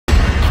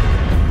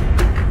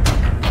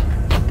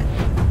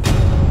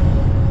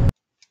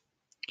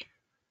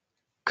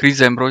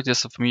Kriza e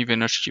mbrojtjes së fëmijëve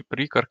në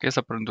Shqipëri,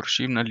 kërkesa për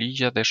ndryshim në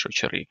ligje dhe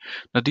shoqëri.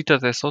 Në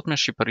ditët e sotme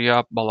Shqipëria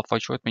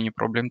ballafaqohet me një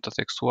problem të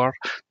theksuar,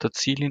 të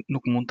cilin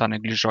nuk mund ta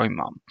neglizhojmë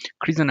më.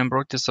 Krizën e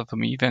mbrojtjes së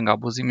fëmijëve nga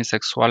abuzimi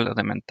seksual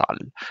dhe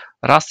mental.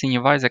 Rasti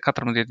një vajze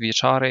 14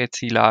 vjeçare e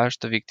cila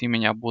është viktime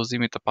e një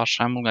abuzimi të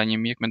pashembull nga një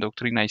mjek me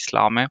doktrina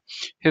islame,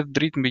 hedh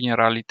dritë mbi një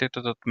realitet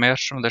të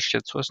tmerrshëm dhe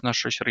shqetësues në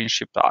shoqërinë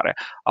shqiptare.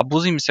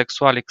 Abuzimi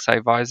seksual i kësaj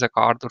vajze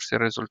ka ardhur si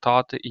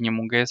rezultat i një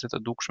mungese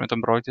të dukshme të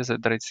mbrojtjes së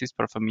drejtësisë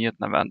për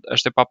fëmijët në vend.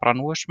 Është e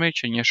papranueshme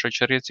që një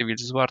shoqëri e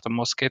civilizuar të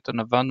mos ketë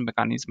në vend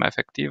mekanizma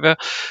efektive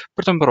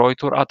për të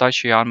mbrojtur ata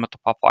që janë më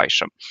të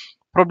pafajshëm.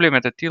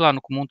 Problemet e tilla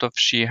nuk mund të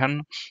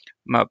fshihen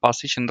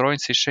pasi që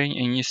ndrojnë si shenjë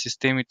e një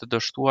sistemi të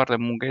dështuar dhe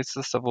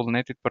mungesës së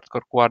vullnetit për të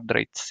kërkuar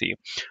drejtësi.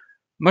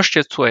 Më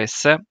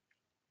shqetësuese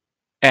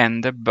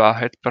ende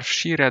bëhet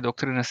përfshirja e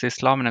doktrinës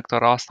islame në këtë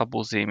rast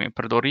abuzimi.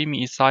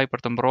 Përdorimi i saj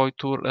për të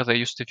mbrojtur dhe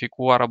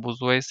justifikuar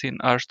abuzuesin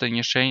është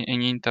një shenjë e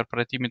një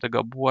interpretimi të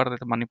gabuar dhe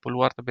të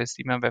manipuluar të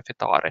besimeve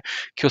fetare.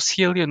 Kjo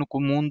sjellje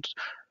nuk mund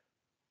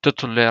të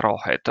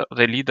tolerohet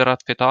dhe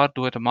liderat fetar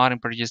duhet të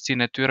marrin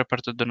përgjegjësinë e tyre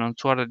për të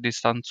denoncuar dhe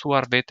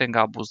distancuar veten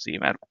nga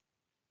abuzimet.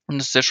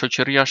 Nëse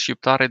shoqëria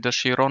shqiptare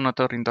dëshiron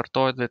të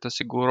rindërtohet dhe të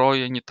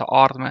sigurojë një të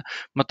ardhme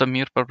më të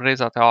mirë për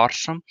brezat e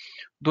ardhshëm,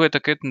 duhet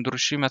të ketë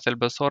ndryshime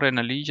thelbësore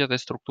në ligje dhe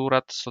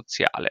strukturat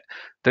sociale.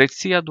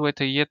 Drejtësia duhet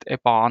të jetë e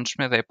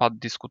paanshme dhe e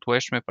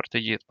padiskutueshme për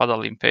të gjithë, pa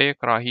dallim feje,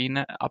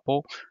 krahine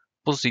apo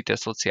pozite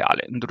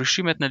sociale.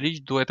 Ndryshimet në ligj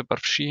duhet të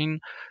përfshihin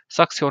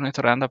sanksione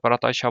të rënda për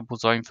ata që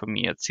abuzojnë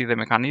fëmijët, si dhe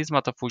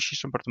mekanizma të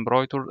fuqishëm për të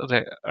mbrojtur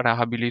dhe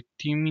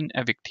rehabilitimin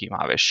e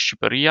viktimave.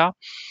 Shqipëria,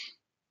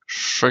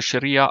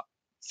 shoqëria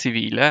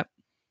civile,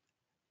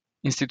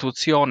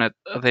 institucionet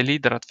dhe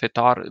liderat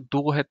fetar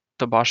duhet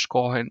të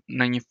bashkohen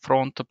në një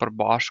front të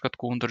përbashkët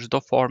kundër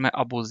çdo forme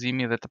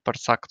abuzimi dhe të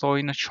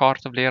përcaktojnë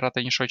qartë vlerat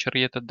e një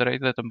shoqërie të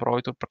drejtë dhe të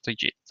mbrojtur për të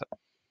gjithë.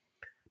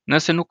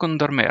 Nëse nuk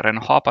ndërmerren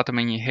hapa të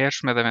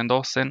menjëhershme dhe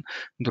vendosen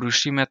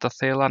ndryshime të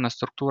thella në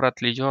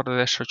strukturat ligjore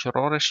dhe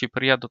shoqërore,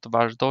 Shqipëria do të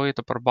vazhdojë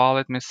të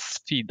përballet me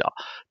sfida,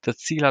 të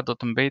cilat do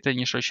të mbetet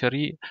një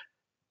shoqëri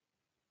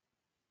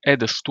e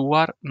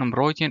dështuar në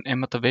mbrojtjen e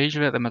më të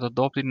vegjëlve dhe më të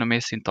dobtit në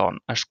mesin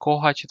tonë. Është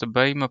koha që të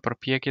bëjmë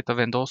përpjekje të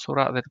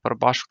vendosura dhe të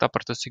përbashkëta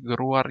për të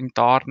siguruar një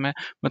të ardhme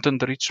më të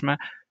ndritshme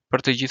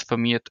për të gjithë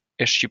fëmijët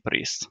e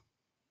Shqipërisë.